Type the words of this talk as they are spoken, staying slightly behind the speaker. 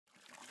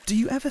Do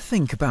you ever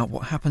think about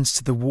what happens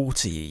to the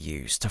water you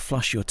use to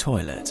flush your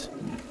toilet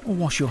or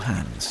wash your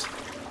hands?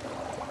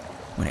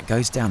 When it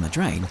goes down the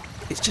drain,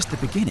 it's just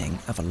the beginning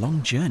of a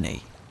long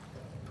journey.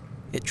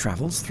 It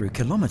travels through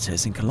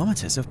kilometres and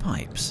kilometres of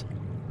pipes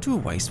to a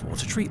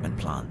wastewater treatment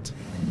plant.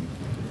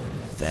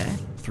 There,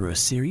 through a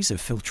series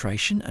of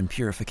filtration and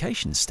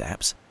purification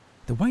steps,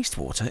 the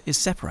wastewater is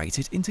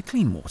separated into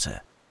clean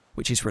water,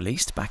 which is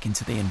released back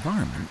into the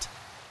environment,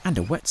 and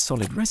a wet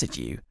solid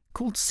residue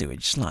called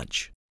sewage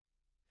sludge.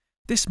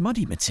 This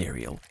muddy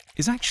material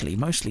is actually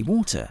mostly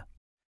water,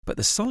 but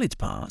the solid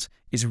part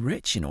is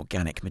rich in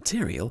organic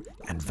material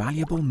and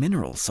valuable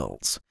mineral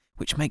salts,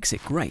 which makes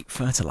it great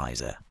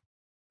fertiliser.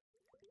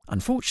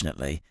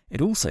 Unfortunately,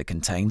 it also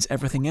contains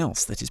everything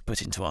else that is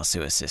put into our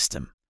sewer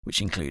system,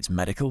 which includes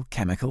medical,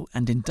 chemical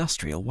and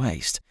industrial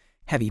waste,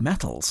 heavy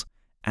metals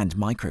and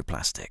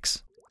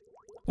microplastics.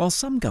 While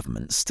some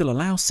governments still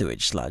allow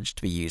sewage sludge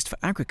to be used for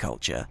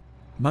agriculture,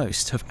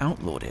 most have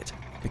outlawed it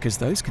because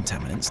those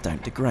contaminants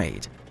don't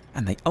degrade,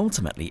 and they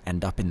ultimately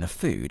end up in the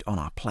food on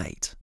our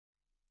plate.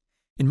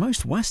 In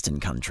most Western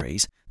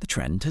countries, the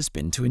trend has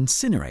been to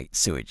incinerate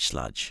sewage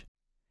sludge.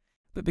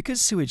 But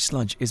because sewage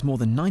sludge is more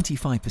than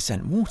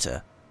 95%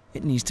 water,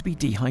 it needs to be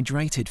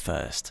dehydrated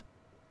first.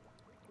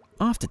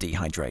 After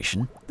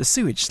dehydration, the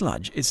sewage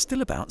sludge is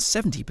still about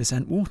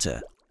 70%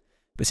 water,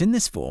 but in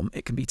this form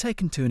it can be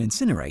taken to an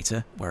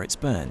incinerator where it's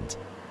burned.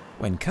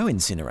 When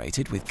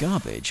co-incinerated with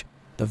garbage,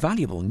 the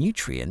valuable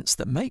nutrients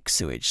that make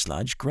sewage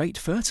sludge great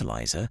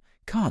fertiliser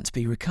can't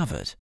be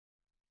recovered.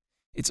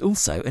 It's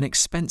also an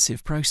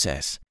expensive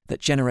process that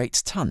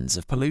generates tons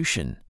of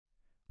pollution,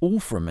 all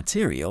from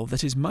material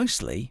that is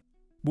mostly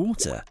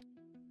water.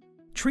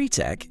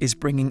 Trea-Tech is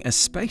bringing a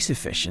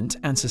space-efficient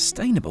and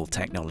sustainable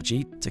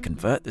technology to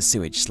convert the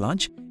sewage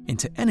sludge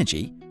into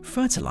energy,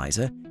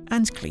 fertiliser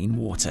and clean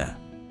water,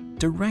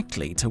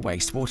 directly to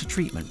wastewater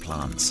treatment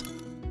plants.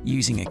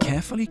 Using a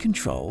carefully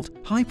controlled,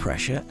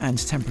 high-pressure and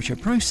temperature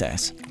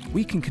process,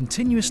 we can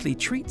continuously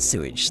treat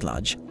sewage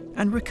sludge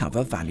and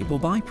recover valuable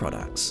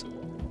byproducts.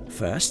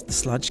 First, the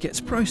sludge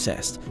gets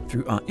processed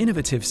through our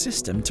innovative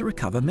system to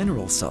recover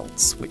mineral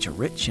salts, which are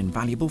rich in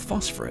valuable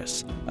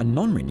phosphorus, a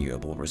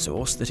non-renewable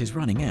resource that is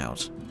running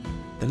out.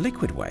 The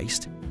liquid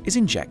waste is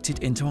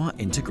injected into our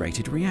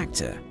integrated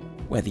reactor,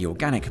 where the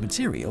organic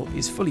material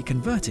is fully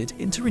converted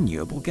into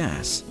renewable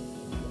gas.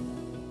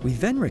 We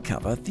then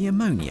recover the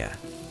ammonia,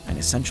 an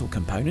essential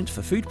component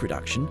for food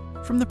production,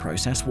 from the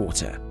processed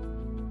water.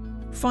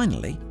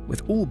 Finally,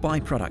 with all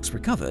byproducts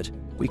recovered,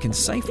 we can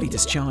safely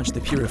discharge the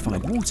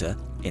purified water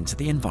into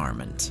the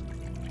environment.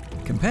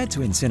 Compared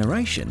to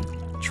incineration,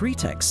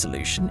 Trea-Tech's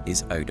solution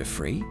is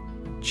odour-free,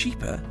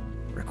 cheaper,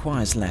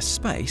 requires less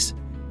space,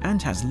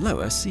 and has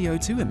lower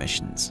CO2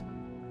 emissions.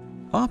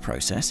 Our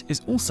process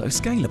is also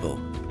scalable,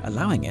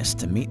 allowing us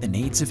to meet the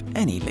needs of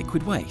any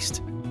liquid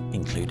waste,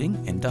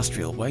 including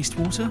industrial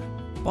wastewater,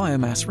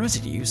 biomass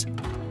residues,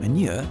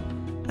 manure,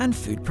 and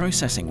food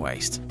processing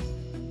waste.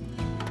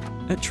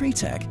 At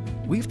Trea-Tech,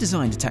 we've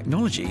designed a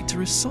technology to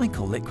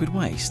recycle liquid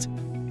waste,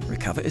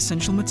 recover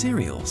essential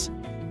materials,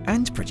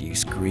 and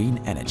produce green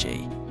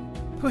energy,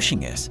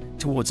 pushing us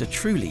towards a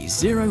truly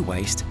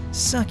zero-waste,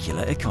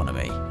 circular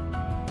economy.